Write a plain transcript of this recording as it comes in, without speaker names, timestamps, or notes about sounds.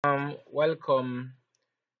Welcome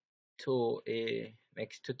to a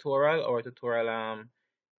next tutorial. Our tutorial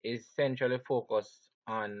is centrally focused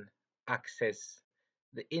on access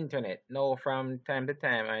the internet. Now, from time to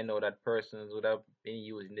time, I know that persons would have been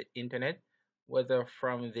using the internet, whether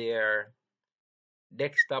from their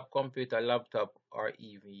desktop computer, laptop, or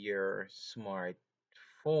even your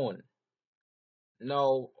smartphone.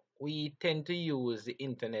 Now, we tend to use the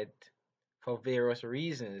internet for various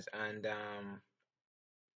reasons, and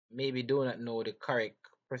maybe do not know the correct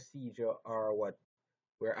procedure or what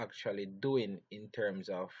we're actually doing in terms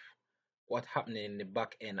of what happening in the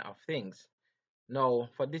back end of things. Now,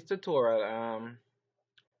 for this tutorial, I'm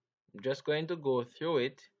just going to go through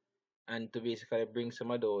it and to basically bring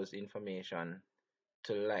some of those information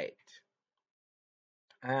to light.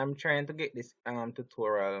 I'm trying to get this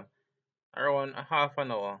tutorial around a half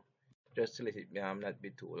an hour, just to let it not be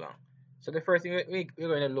too long. So the first thing we're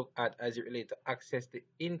going to look at as it relates to access the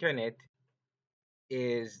internet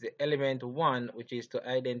is the element one, which is to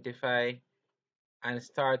identify and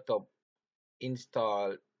start up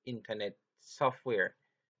install internet software.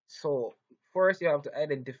 So first you have to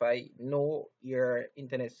identify, know your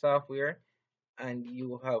internet software, and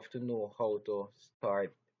you have to know how to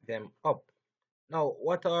start them up. Now,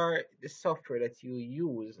 what are the software that you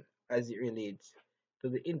use as it relates to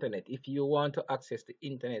the internet? If you want to access the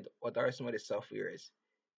internet, what are some of the softwares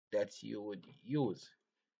that you would use?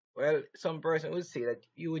 Well, some person would say that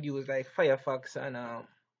you would use like Firefox and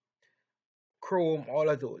Chrome, all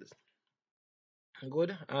of those.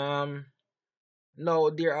 Good. Now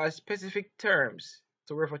there are specific terms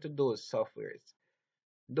to refer to those softwares.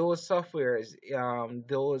 Those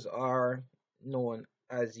are known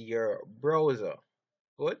as your browser.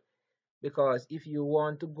 Good. Because if you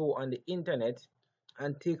want to go on the internet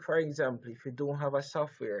and take, for example, if you don't have a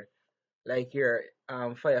software like your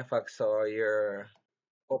Firefox or your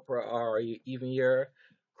Opera or even your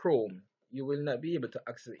Chrome, you will not be able to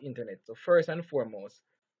access the internet. So first and foremost,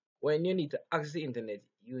 when you need to access the internet,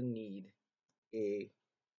 you need a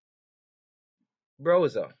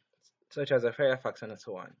browser, such as a Firefox and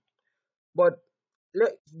so on. But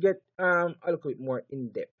let's get a little bit more in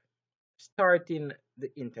depth. Starting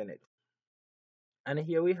the internet. And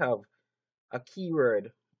here we have a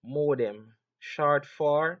keyword modem, short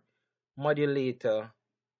for modulator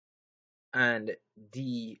and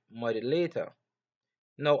demodulator.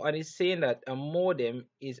 Now, and it's saying that a modem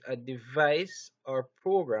is a device or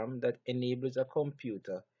program that enables a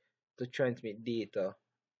computer to transmit data,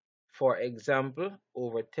 for example,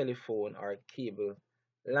 over telephone or cable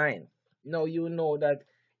line. Now, you know that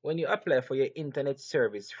when you apply for your internet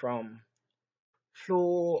service from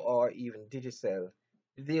Flow or even Digicel,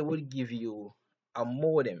 they will give you a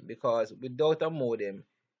modem, because without a modem,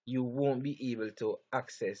 you won't be able to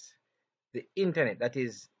access the internet. That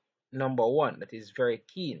is number one. That is very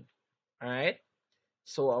keen. All right.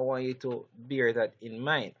 So I want you to bear that in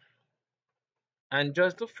mind. And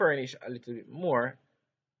just to furnish a little bit more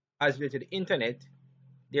as related to the internet,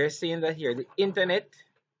 they're saying that here the internet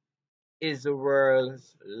is the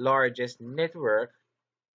world's largest network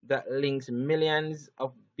that links millions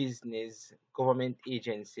of business, government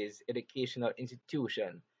agencies, educational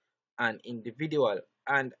institutions, and individual.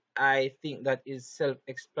 And I think that is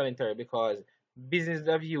self-explanatory, because businesses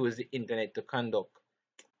have used the internet to conduct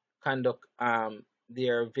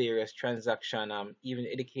their various transaction, even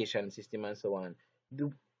education system and so on.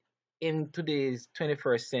 In today's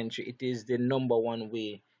 21st century, it is the number one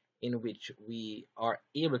way in which we are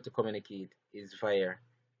able to communicate is via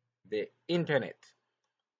the internet.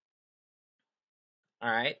 All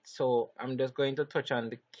right, so I'm just going to touch on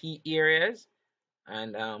the key areas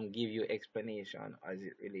and give you explanation as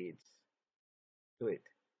it relates to it.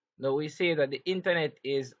 Now we say that the internet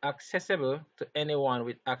is accessible to anyone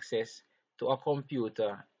with access to a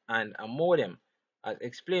computer and a modem. As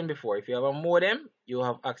explained before, if you have a modem, you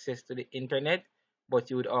have access to the internet, but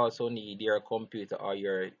you would also need your computer or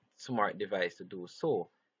your smart device to do so.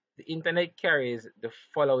 The internet carries the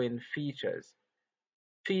following features.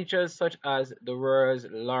 Features such as the world's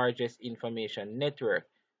largest information network.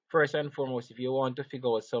 First and foremost, if you want to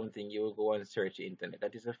figure out something, you will go and search the internet.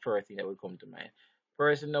 That is the first thing that will come to mind.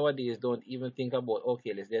 Person nowadays don't even think about,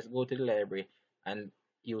 okay, let's go to the library and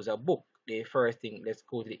use a book. The first thing, let's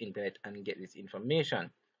go to the internet and get this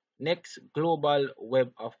information. Next, global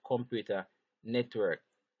web of computer network.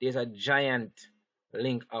 There's a giant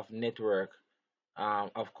link of network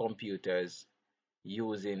of computers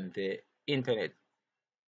using the internet.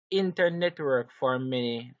 Internetwork for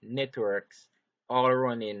many networks, all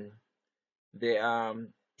running the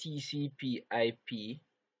TCP/IP,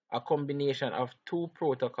 a combination of two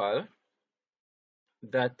protocol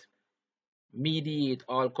that mediate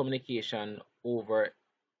all communication over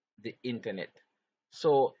the internet.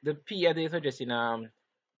 So the P are they suggesting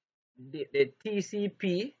the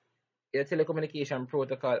TCP, your telecommunication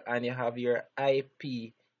protocol, and you have your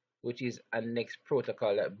IP, which is a next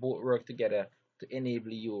protocol that both work together to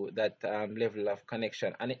enable you that level of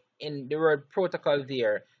connection. And in the word protocol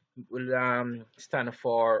there will stand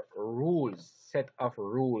for rules, set of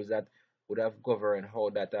rules that would have governed how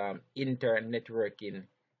that internet networking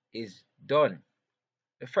is done.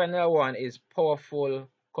 The final one is powerful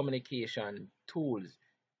communication tools.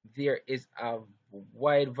 There is a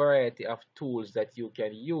wide variety of tools that you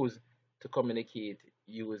can use to communicate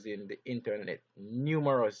using the internet.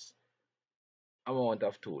 Numerous amount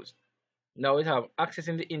of tools. Now we have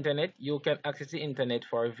accessing the internet. You can access the internet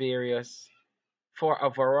for a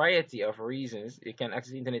variety of reasons. You can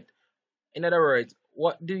access the internet. In other words,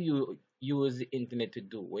 what do you use the internet to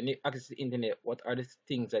do? When you access the internet, what are the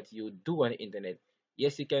things that you do on the internet?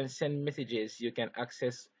 Yes, you can send messages, you can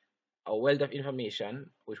access a wealth of information,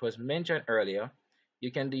 which was mentioned earlier.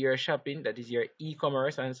 You can do your shopping, that is your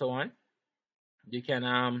e-commerce and so on. You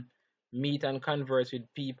can meet and converse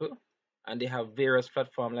with people, and they have various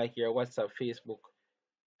platforms like your WhatsApp, Facebook,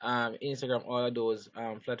 Instagram, all of those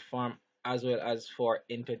platform, as well as for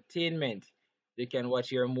entertainment. You can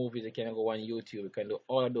watch your movies, you can go on YouTube, you can do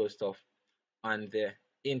all of those stuff on the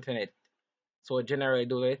internet. So generally,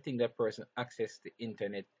 those are the things that person access the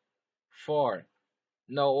internet for.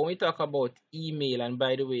 Now, when we talk about email, and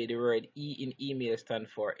by the way, the word E in email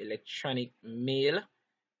stands for electronic mail,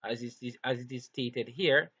 as it is stated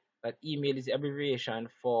here, that email is abbreviation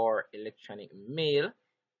for electronic mail.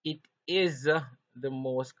 It is the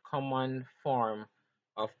most common form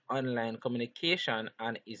of online communication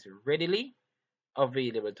and is readily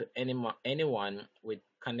available to anyone with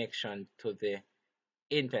connection to the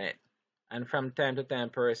internet. And from time to time,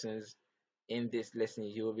 persons in this lesson,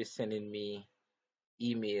 you will be sending me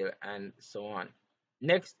email and so on.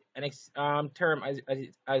 Next term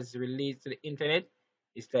as relates to the internet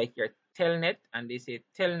is like your telnet, and they say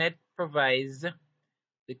telnet provides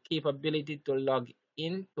the capability to log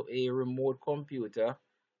into a remote computer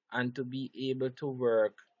and to be able to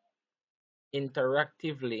work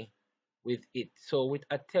interactively with it. So with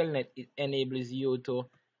a telnet, it enables you to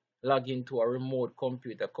log into a remote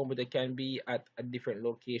computer. Computer can be at a different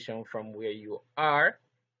location from where you are,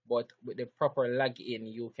 but with the proper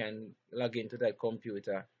login, you can log into that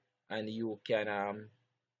computer and you can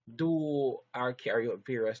do or carry out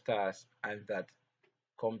various tasks on that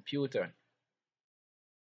computer.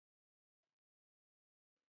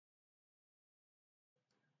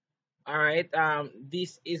 All right.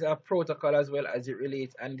 This is a protocol as well as it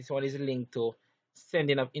relates, and this one is linked to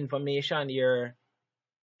sending of information. Your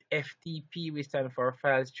FTP, we stand for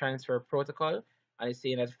Files Transfer Protocol, and it's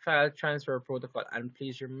saying that File Transfer Protocol. And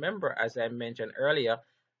please remember, as I mentioned earlier,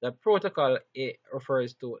 the protocol it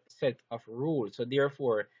refers to set of rules. So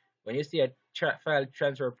therefore, when you see a file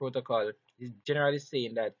transfer protocol, it's generally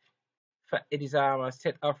saying that it is a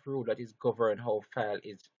set of rules that is govern how file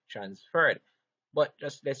is transferred. But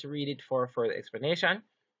just let's read it for further explanation.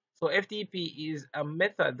 So FTP is a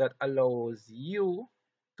method that allows you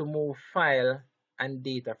to move file and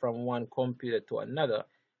data from one computer to another.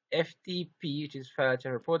 FTP, which is File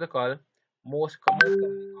Transfer Protocol, most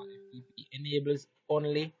commonly called FTP, enables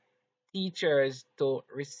only teachers to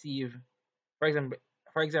receive, for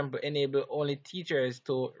example, enable only teachers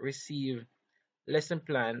to receive lesson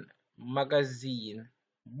plan, magazine,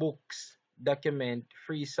 books, document,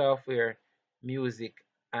 free software, music,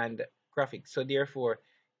 and graphics. So therefore,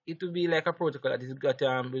 it will be like a protocol that is got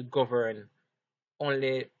will govern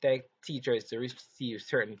only like teachers to receive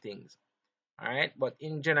certain things. Alright, but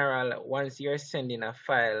in general, once you're sending a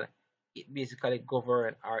file, it basically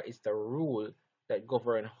govern or it's the rule that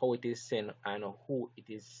govern how it is sent and who it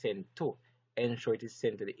is sent to. Ensure it is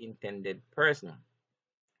sent to the intended person.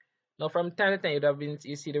 Now, from time to time,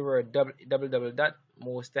 you see the word double dot.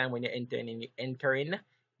 Most time when you're entering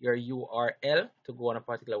your URL to go on a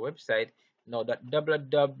particular website. Now, that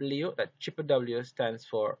www, that triple W stands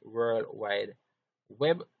for World Wide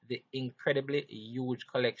Web, the incredibly huge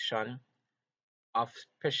collection of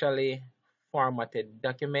specially formatted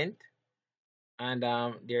document, and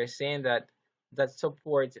they're saying that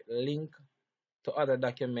supports link to other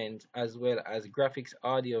documents as well as graphics,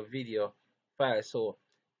 audio, video files. So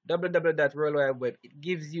www.worldwideweb, it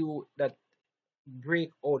gives you that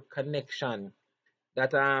breakout connection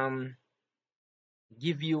that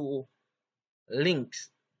give you links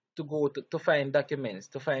to go to find documents,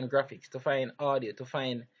 to find graphics, to find audio, to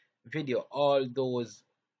find video, all those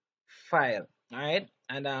file. All right,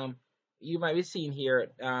 and you might be seeing here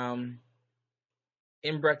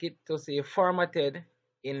in bracket to say formatted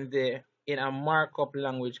in a markup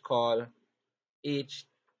language called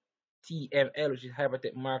HTML, which is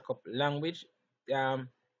hypertext markup language. Um,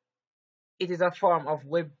 it is a form of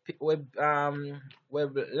web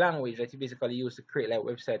language that you basically use to create like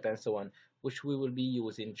website and so on, which we will be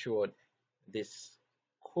using throughout this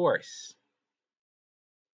course.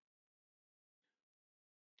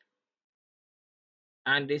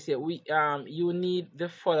 And they say we you need the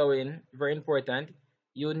following, very important.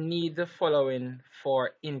 You need the following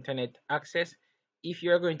for internet access. If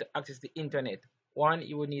you're going to access the internet, one,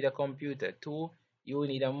 you will need a computer. Two, you will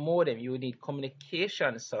need a modem. You will need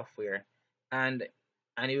communication software, and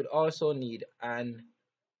you would also need an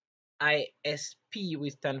ISP,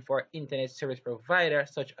 which stand for Internet Service Provider,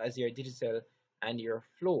 such as your Digital and your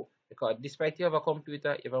Flow. Because despite you have a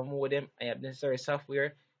computer, you have a modem, and you have necessary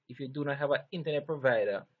software, if you do not have an internet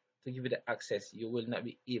provider to give you the access, you will not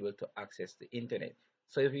be able to access the internet.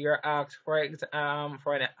 So if you're asked for an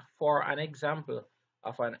example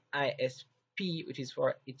of an ISP, which is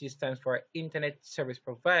for it stands for Internet Service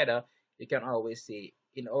Provider, you can always say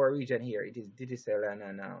in our region here it is Digital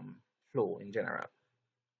and Flow in general.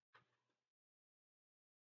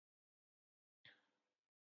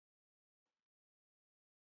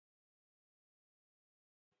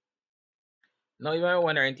 Now you might be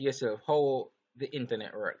wondering to yourself how the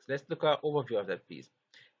internet works. Let's look at an overview of that, please.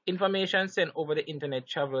 Information sent over the internet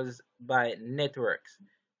travels by networks,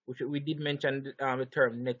 which we did mention the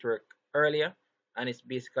term network earlier, and it's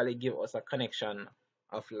basically give us a connection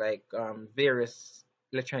of like various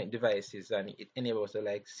electronic devices, and it enables to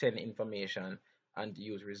like send information and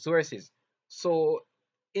use resources. So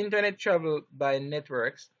internet travel by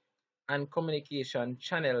networks and communication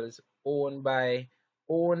channels owned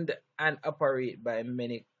and operate by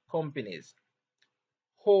many companies.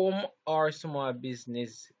 Home or small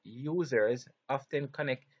business users often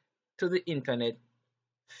connect to the internet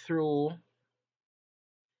through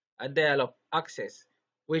a dial-up access,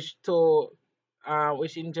 which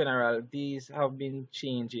in general these have been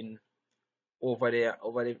changing over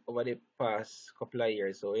the past couple of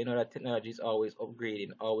years. So you know that technology is always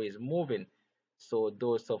upgrading, always moving. So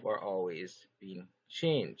those stuff are always being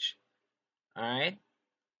changed. All right.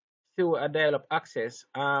 Through a dial-up access.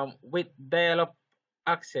 With dial-up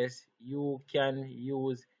access, you can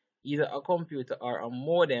use either a computer or a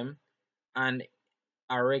modem and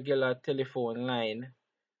a regular telephone line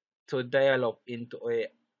to dial up into a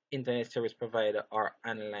internet service provider or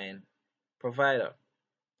online provider.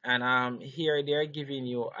 And here they are giving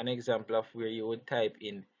you an example of where you would type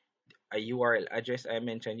in a URL address. I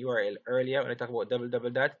mentioned URL earlier when I talk about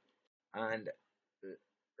www. And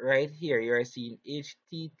right here you're seeing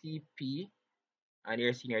HTTP, and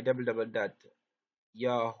you're seeing your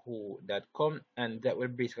www.yahoo.com, and that will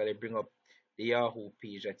basically bring up the Yahoo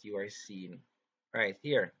page that you are seeing right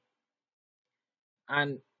here.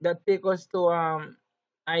 And that takes us to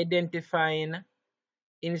identifying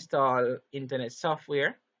install internet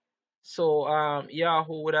software. So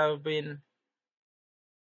Yahoo would have been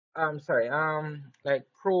sorry like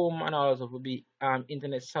Chrome and all of would be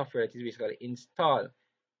internet software that is basically installed.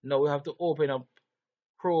 Now we have to open up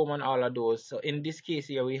Chrome and all of those. So in this case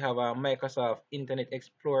here we have a Microsoft Internet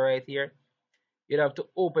Explorer right here. You'd have to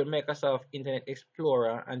open Microsoft Internet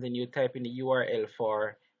Explorer and then you type in the URL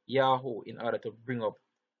for Yahoo in order to bring up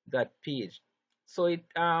that page. So it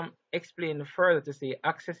explained further to say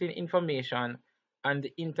accessing information on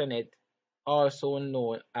the internet, also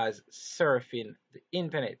known as surfing the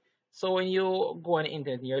internet. So when you go on the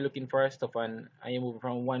internet and you're looking for stuff and you move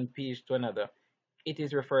from one page to another, it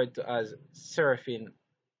is referred to as surfing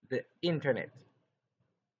the internet.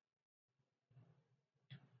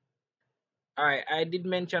 Alright, I did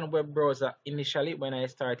mention web browser initially when I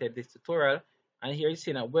started this tutorial, and here you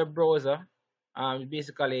see a web browser.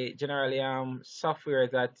 Basically, generally, software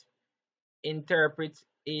that interprets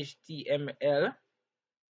HTML,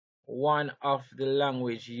 one of the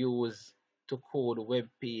language used to code web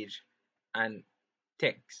page and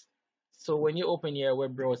text. So when you open your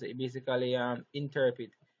web browser, it basically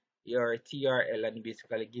interpret your TRL and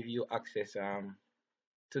basically give you access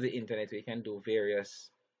to the internet. So you can do various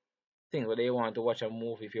things, whether you want to watch a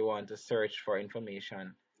movie, if you want to search for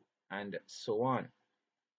information, and so on.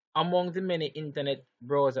 Among the many internet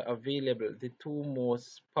browsers available, the two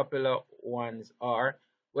most popular ones are,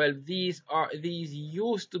 well, these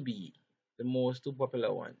used to be the most two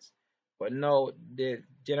popular ones, but now the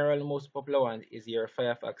general most popular one is your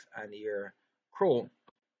Firefox and your Chrome.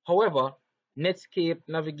 However, Netscape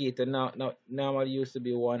Navigator now normally used to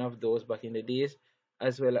be one of those back in the days,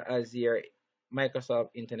 as well as your Microsoft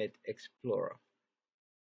Internet Explorer.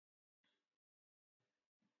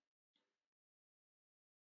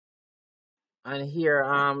 And here,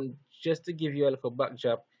 just to give you a little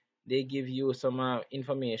backdrop, they give you some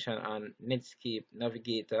information on Netscape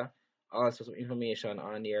Navigator, also some information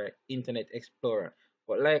on your Internet Explorer.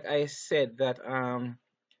 But like I said, that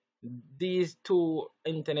these two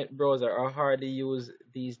internet browser are hardly used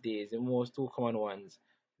these days. The most two common ones,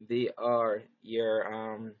 they are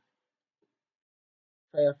your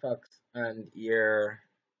Firefox and your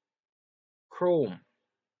Chrome.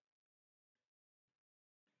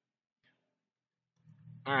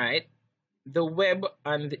 All right. The web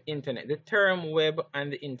and the internet. The term web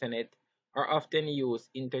and the internet are often used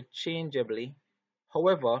interchangeably.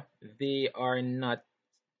 However, they are not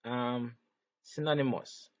um,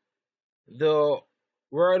 synonymous. The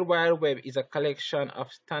World Wide Web is a collection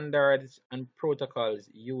of standards and protocols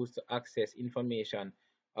used to access information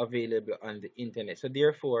available on the internet. So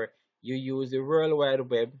therefore, you use the World Wide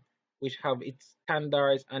Web, which have its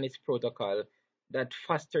standards and its protocol that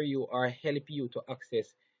foster you or help you to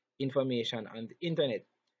access information on the internet.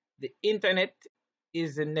 The internet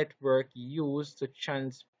is a network used to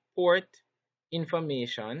transport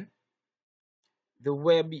information. The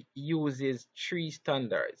web uses three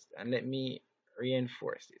standards, and let me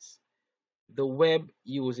reinforce this. The web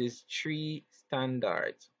uses three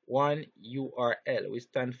standards. One, URL, which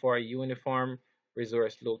stands for Uniform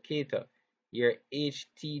Resource Locator. Your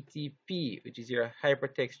HTTP, which is your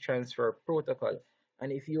Hypertext Transfer Protocol.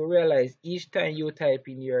 And if you realize each time you type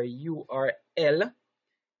in your URL,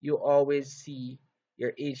 you always see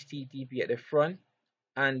your HTTP at the front,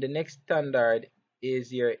 and the next standard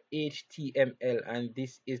is your HTML, and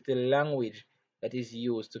this is the language that is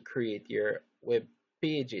used to create your web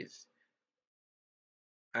pages.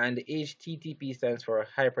 And the HTTP stands for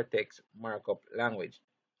Hypertext Markup Language.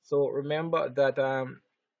 So remember that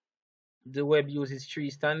the web uses three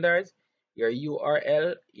standards: your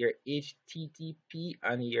URL, your HTTP,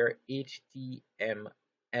 and your HTML.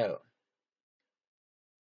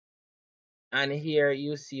 And here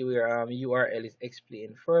you see where URL is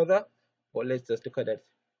explained further, but let's just look at that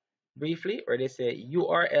briefly. Where they say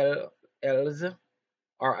URLs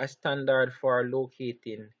are a standard for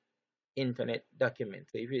locating internet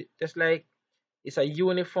documents. So if you just like, it's a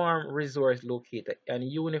uniform resource locator, and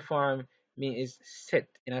uniform means it's set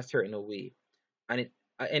in a certain way, and it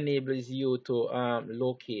enables you to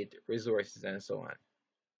locate resources and so on.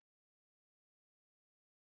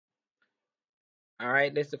 All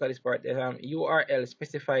right, let's look at this part. URL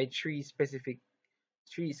specify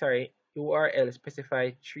URL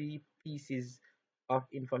specify three pieces of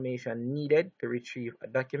information needed to retrieve a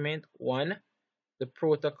document. One, the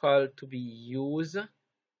protocol to be used,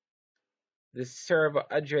 the server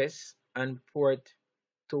address and port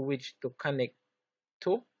to which to connect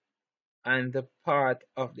to, and the part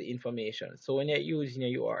of the information. So when you're using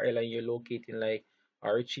a URL and you're locating like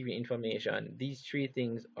or retrieving information, these three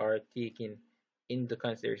things are taken into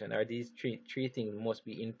consideration, or these three things must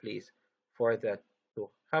be in place for that to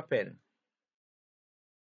happen.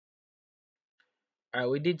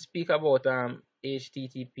 We did speak about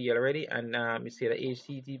HTTP already, and you say that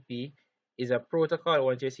HTTP is a protocol.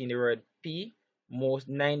 Once you're seeing the word P, most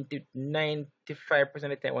 95% of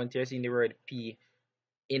the time, once you're seeing the word P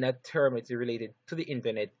in a term it's related to the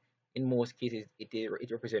internet, in most cases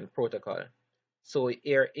it represents protocol. So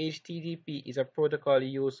here HTTP is a protocol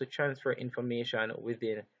used to transfer information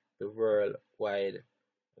within the World Wide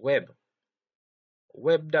Web.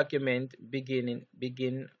 Web document begin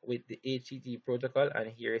with the HTTP protocol, and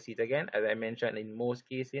here you see it again. As I mentioned, in most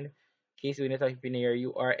cases when you type in your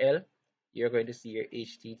URL, you're going to see your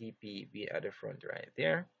HTTP be at the front right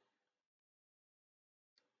there.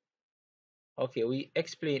 Okay, we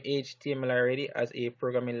explained HTML already as a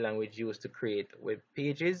programming language used to create web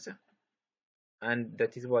pages, and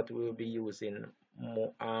that is what we will be using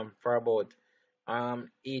for about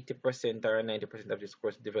 80% or 90% of this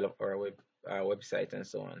course to develop our website and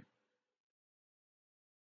so on.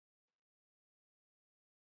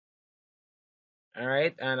 All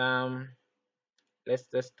right, and let's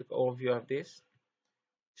just take overview of this.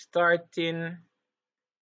 Starting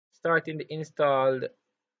starting the installed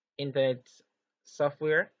internet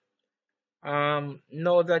software.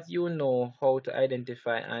 Now that you know how to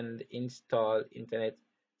identify and install internet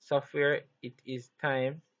software, it is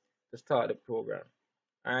time to start the program.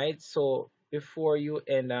 All right, so before you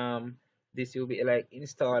end this, will be like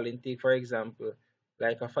installing, take for example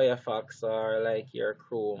like a Firefox or like your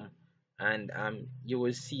Chrome, and you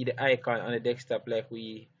will see the icon on the desktop like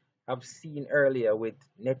we have seen earlier with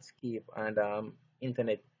Netscape and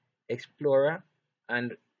Internet Explorer.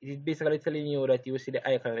 And it is basically telling you that you see the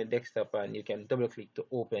icon on the desktop and you can double click to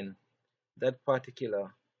open that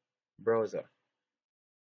particular browser.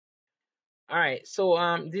 All right, so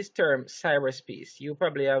this term cyberspace, you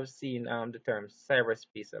probably have seen the term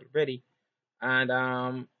cyberspace already, and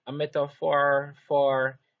a metaphor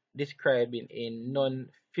for describing a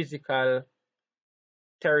non-physical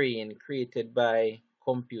terrain created by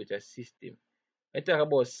computer system. When talk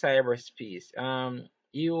about cyberspace,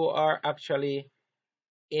 you are actually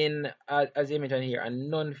in, as you mentioned here, a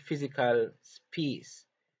non-physical space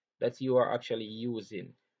that you are actually using.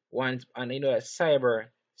 Once, and you know, cyber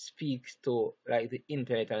speaks to like the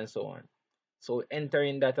internet and so on. So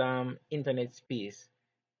entering that internet space,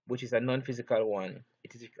 which is a non-physical one,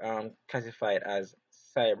 it is classified as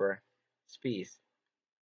cyber space.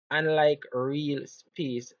 Unlike real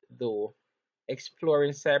space, though,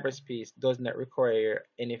 exploring cyberspace does not require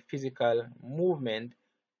any physical movement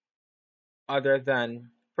other than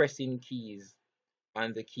pressing keys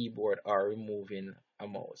on the keyboard or removing a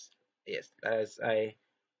mouse. Yes, as I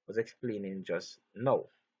was explaining just now.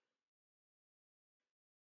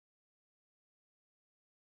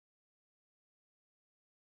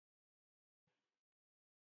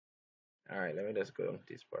 All right, let me just go to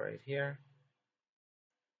this part right here.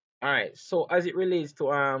 All right, so as it relates to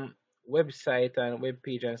website and web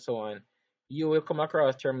page and so on, you will come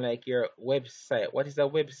across term like your website. What is a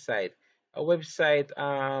website? A website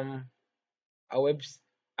a web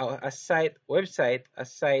a site website a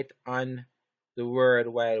site on the World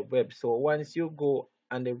Wide Web. So once you go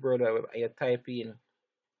on the World Wide Web and you type in,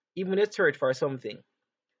 even a search for something,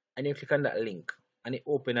 and you click on that link and it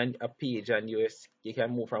open a page and you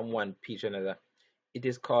can move from one page to another, it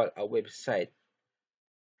is called a website.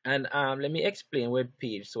 And let me explain web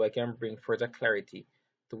page so I can bring further clarity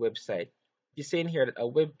to website. You're saying here that a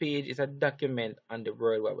web page is a document on the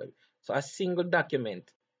World Wide Web. So a single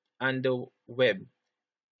document on the web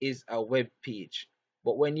is a web page.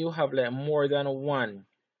 But when you have like more than one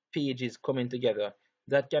pages coming together,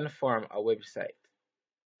 that can form a website.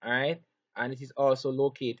 All right, and it is also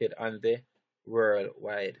located on the World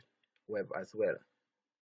Wide Web as well.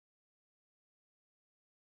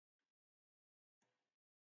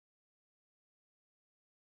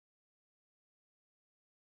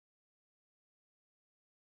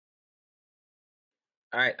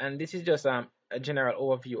 All right, and this is just a general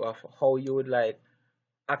overview of how you would like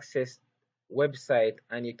access website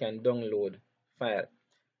and you can download file.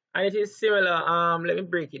 And it is similar. Let me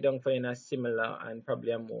break it down for you in a similar and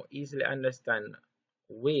probably a more easily understand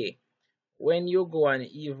way. When you go on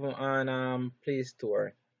even on Play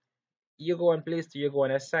Store, you go on Play Store, you go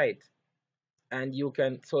on a site, and you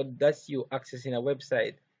can, so that's you accessing a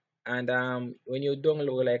website. And when you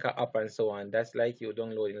download like an app and so on, that's like you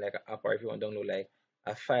downloading like an app, or if you want to download like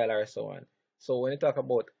a file or so on. So when you talk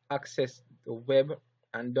about access the web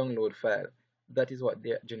and download file, that is what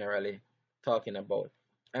they're generally talking about.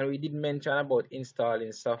 And we did mention about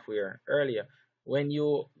installing software earlier. When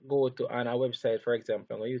you go to on a website, for example,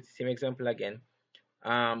 I'm going to use the same example again,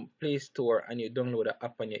 Play Store, and you download the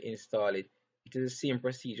app and you install it, it is the same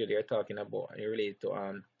procedure they're talking about and related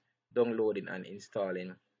to downloading and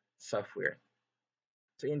installing software.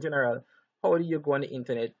 So in general, how do you go on the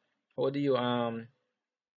internet? How do you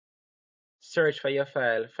search for your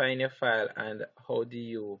file, find your file, and how do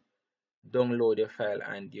you download your file?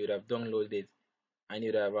 And you'd have downloaded it and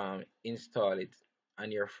you'd have installed it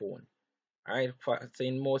on your phone. Alright, so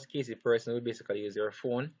in most cases, person will basically use your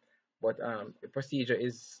phone, but the procedure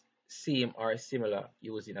is same or similar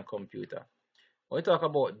using a computer. When we talk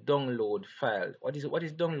about download file, what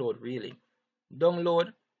is download really?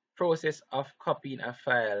 Download process of copying a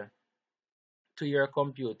file to your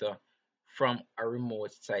computer from a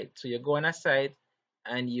remote site. So you go on a site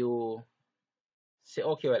and you say,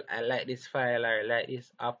 okay, well, I like this file, I like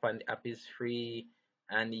this app, and the app is free,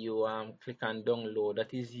 and you click on download.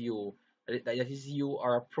 That is you. That is you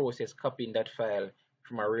or a process copying that file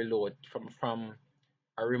from a reload from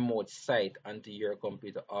a remote site onto your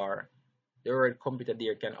computer, or the word computer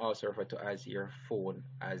there can also refer to as your phone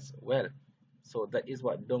as well. So that is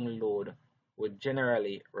what download would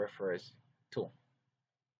generally refers to.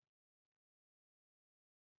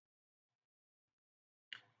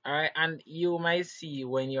 Alright, and you might see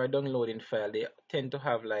when you're downloading file, they tend to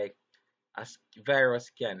have like a virus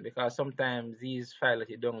scan, because sometimes these files that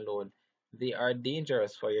you download, they are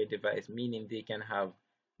dangerous for your device, meaning they can have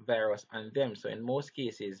virus on them. So in most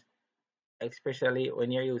cases, especially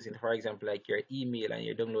when you're using, for example, like your email and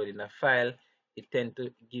you're downloading a file, it tend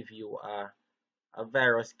to give you a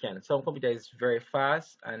virus scan. Some computer is very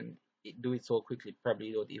fast and it do it so quickly, probably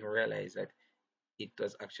you don't even realize that it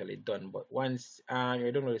was actually done. But once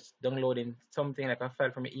you're downloading something like a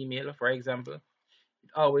file from an email, for example, it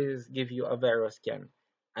always give you a virus scan.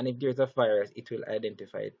 And if there's a virus, it will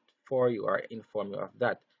identify it for you or inform you of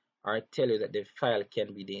that or tell you that the file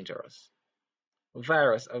can be dangerous.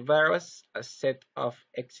 Virus. A virus, a set of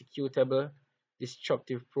executable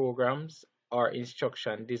destructive programs or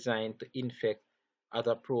instruction designed to infect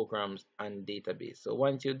other programs and database. So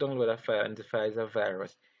once you download a file and the file is a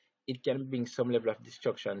virus, it can bring some level of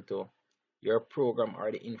destruction to your program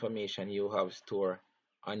or the information you have stored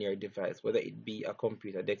on your device, whether it be a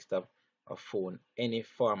computer, desktop, a phone, any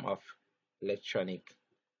form of electronic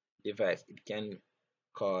device. It can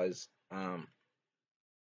cause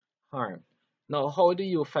harm. Now, how do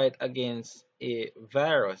you fight against a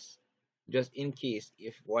virus just in case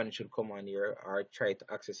if one should come on your or try to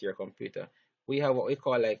access your computer? We have what we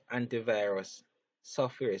call like antivirus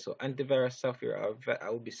software. So antivirus software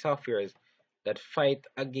would be softwares that fight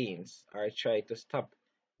against or try to stop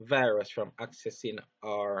virus from accessing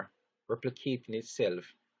or replicating itself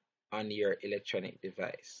on your electronic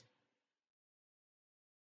device.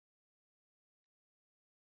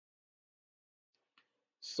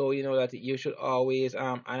 So you know that you should always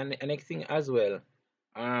and next thing as well,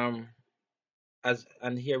 um as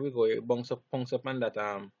and here we go, it bunks up on that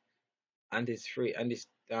and this free and this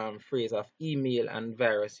phrase of email and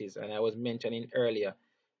viruses. And I was mentioning earlier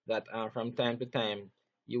that from time to time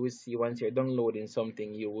you will see once you're downloading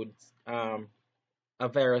something, you would a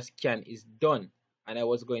virus scan is done. And I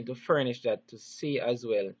was going to furnish that to see as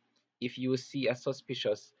well, if you see a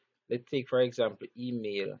suspicious, let's take for example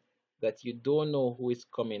email that you don't know who is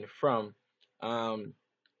coming from, um,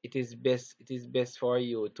 it is best for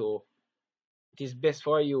you to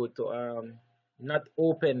not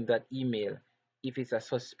open that email if it's a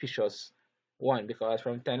suspicious one, because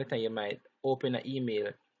from time to time you might open an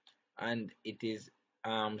email and it is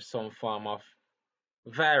some form of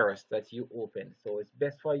virus that you open. So it's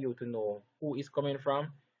best for you to know who is coming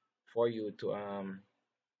from for you to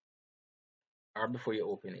or before you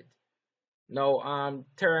open it. Now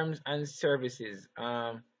terms and services.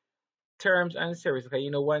 Terms and services, okay,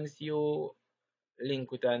 once you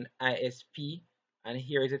link with an ISP, and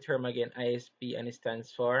here is the term again, ISP, and it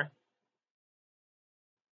stands for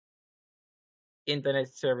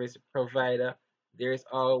internet service provider. There's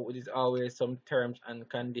always some terms and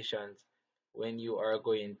conditions when you are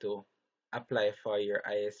going to apply for your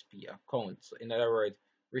ISP account. So in other words,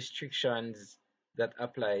 restrictions that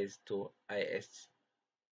applies to ISP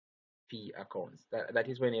accounts. That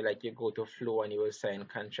is when you go to Flow and you will sign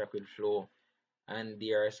contract with Flow, and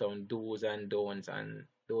there are some do's and don'ts and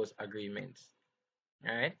those agreements.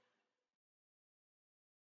 All right.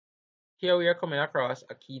 Here we are coming across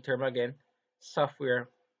a key term again, software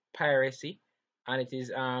piracy, and it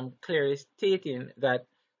is clearly stating that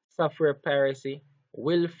software piracy,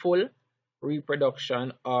 willful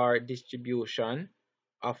reproduction or distribution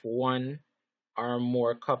of one or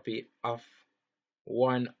more copyrighted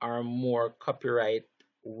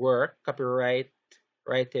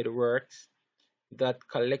works that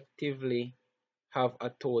collectively have a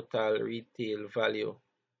total retail value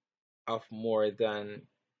of more than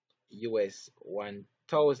US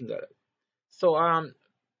 $1,000. So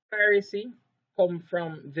piracy come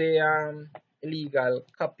from the illegal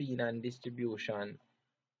copying and distribution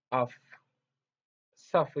of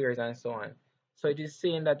softwares and so on. So it is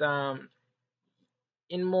saying that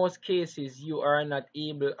in most cases you are not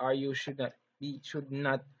able, or you should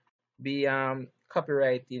not be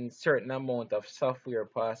copyrighting certain amount of software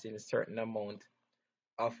passing certain amount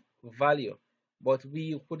of value. But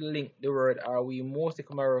we could link the word, or we mostly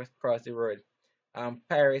come across the word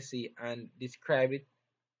piracy and describe it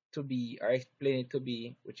to be, or explain it to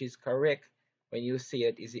be, which is correct when you say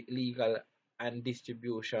it is illegal and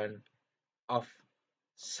distribution of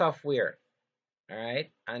software. All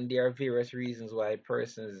right, and there are various reasons why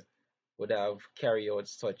persons would have carried out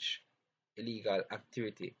such illegal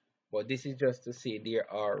activity. But this is just to say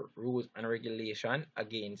there are rules and regulation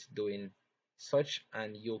against doing such,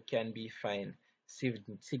 and you can be fined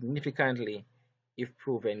significantly if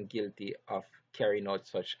proven guilty of carrying out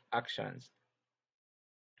such actions.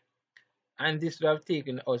 And this would have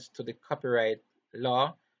taken us to the copyright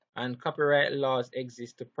law. And copyright laws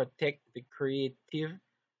exist to protect the creative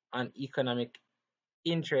and economic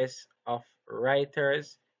interests of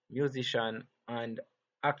writers, musicians, and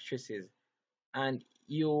actresses. And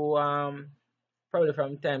you probably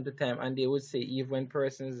from time to time, and they would say even when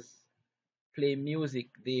persons play music,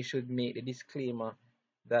 they should make the disclaimer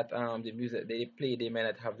that the music they play, they may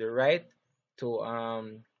not have the right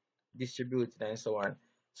to distribute it and so on.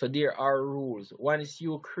 So there are rules. Once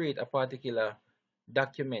you create a particular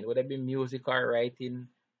document, whether it be music or writing,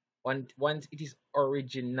 once it is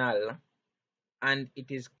original and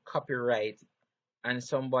it is copyright and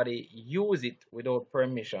somebody use it without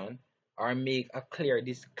permission or make a clear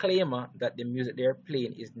disclaimer that the music they're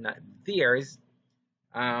playing is not theirs,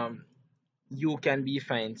 um, you can be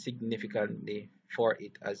fined significantly for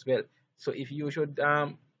it as well. So if you should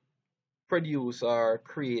produce or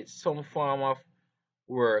create some form of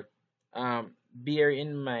work, um, bear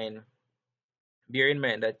in mind bear in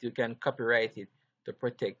mind that you can copyright it to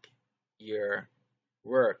protect your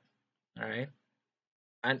work. All right.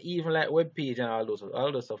 And even like web page and all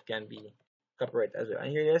those stuff can be copyright as well.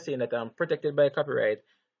 And here they're saying that protected by copyright.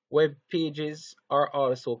 Web pages are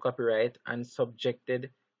also copyright and subjected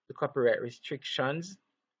to copyright restrictions.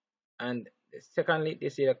 And secondly, they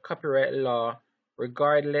say that copyright law,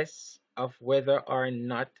 regardless of whether or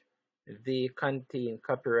not they contain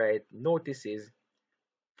copyright notices,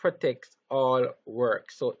 protects all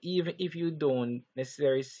work. So even if you don't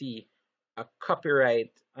necessarily see a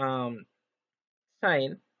copyright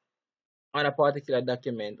sign on a particular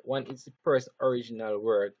document, when it's the first original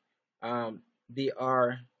work, they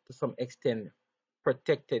are to some extent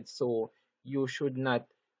protected. So you should not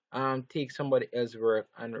take somebody else's work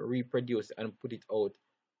and reproduce and put it out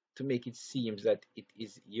to make it seem that it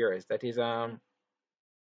is yours. That is an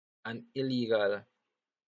illegal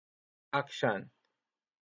action.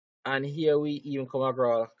 And here we even come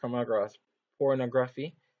across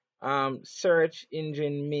pornography. Search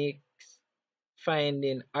engine makes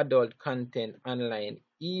finding adult content online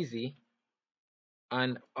easy,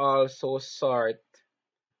 and also sort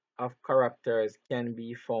of characters can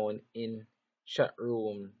be found in chat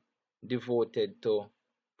room devoted to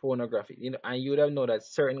pornography. And you would have known that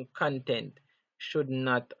certain content should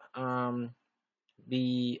not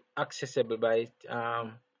be accessible by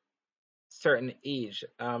certain age.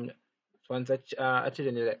 Once a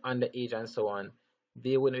children is like underage and so on,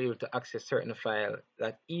 they wouldn't be able to access certain file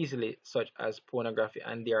that easily, such as pornography.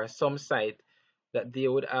 And there are some sites that they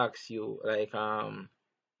would ask you like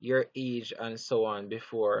your age and so on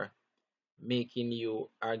before making you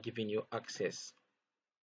or giving you access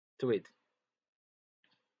to it.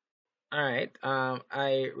 All right.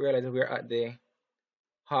 I realize we're at the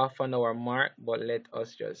half an hour mark, but let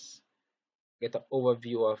us just get an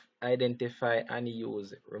overview of identify and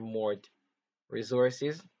use remote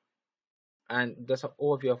resources, and just an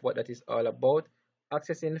overview of what that is all about.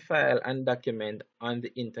 Accessing file and document on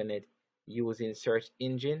the internet using search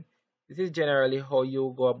engine. This is generally how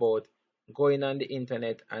you go about going on the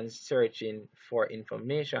internet and searching for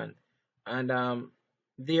information. And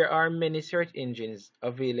there are many search engines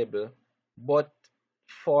available, but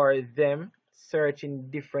for them searching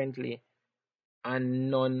differently,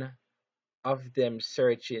 and none of them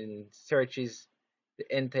searches the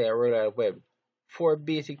entire World Wide Web. Four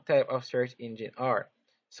basic type of search engine are.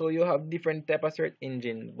 So you have different type of search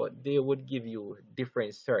engine, but they would give you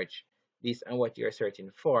different search based on what you're searching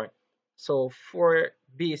for. So four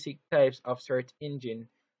basic types of search engine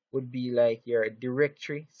would be like your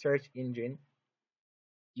directory search engine.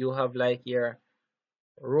 You have like your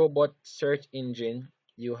robot search engine,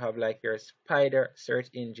 you have like your spider search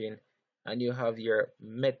engine, and you have your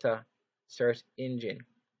meta search engine.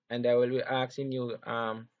 And I will be asking you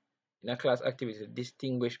in a class activity to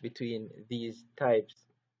distinguish between these types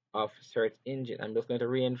of search engine. I'm just going to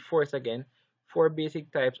reinforce again four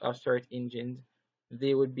basic types of search engines.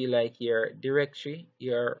 They would be like your directory,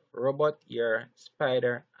 your robot, your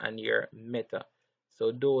spider, and your meta.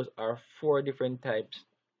 So those are four different types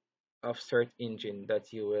of search engine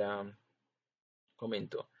that you will come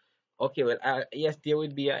into. Okay, well, yes, there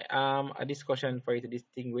would be a discussion for you to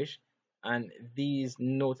distinguish, and these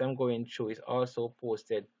notes I'm going through is also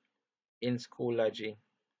posted in Schoology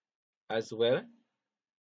as well,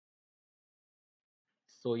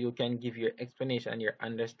 so you can give your explanation and your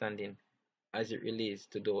understanding as it relates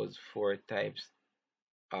to those four types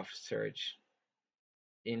of search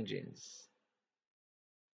engines.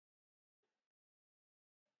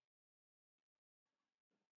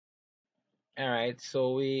 All right,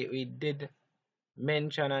 so we did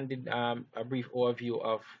mention and did a brief overview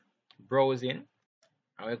of browsing.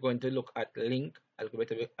 And we're going to look at link a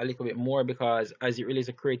little bit more, because as it relates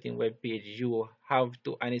to creating web page, you have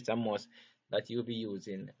to, and it's a must that you'll be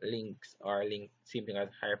using links or link, same thing as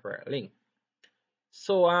hyperlink.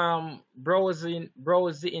 So browse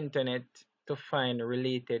the internet to find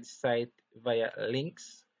related site via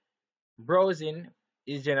links. Browsing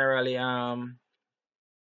is generally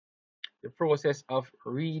the process of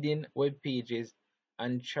reading web pages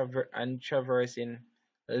and traversing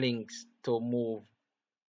links to move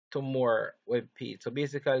to more web page. So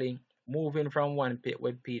basically, moving from one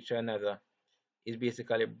web page to another is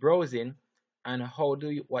basically browsing. And how do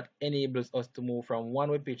you, what enables us to move from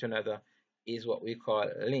one web page to another is what we call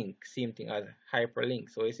link, same thing as hyperlink.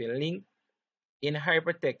 So it's a link in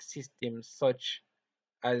hypertext systems such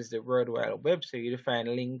as the World Wide Web. So you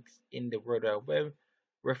define links in the World Wide Web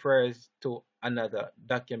refers to another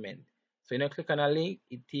document. So when you click on a link,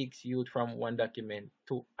 it takes you from one document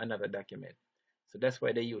to another document. So that's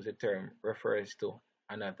why they use the term refers to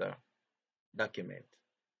another document.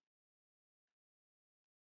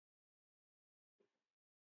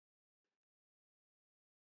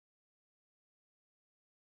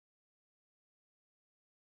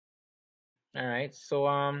 All right.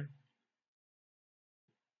 So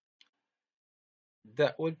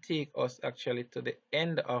that would take us actually to the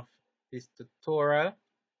end of this tutorial.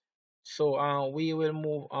 So we will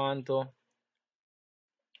move on to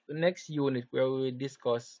the next unit where we will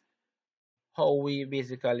discuss how we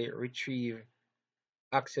basically retrieve,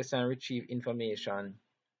 access and retrieve information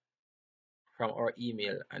from our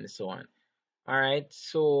email and so on. All right,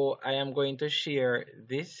 so I am going to share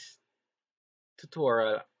this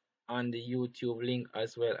tutorial on the YouTube link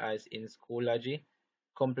as well as in Schoology,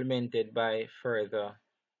 complemented by further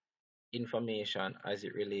information as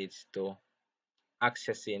it relates to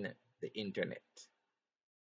accessing the internet.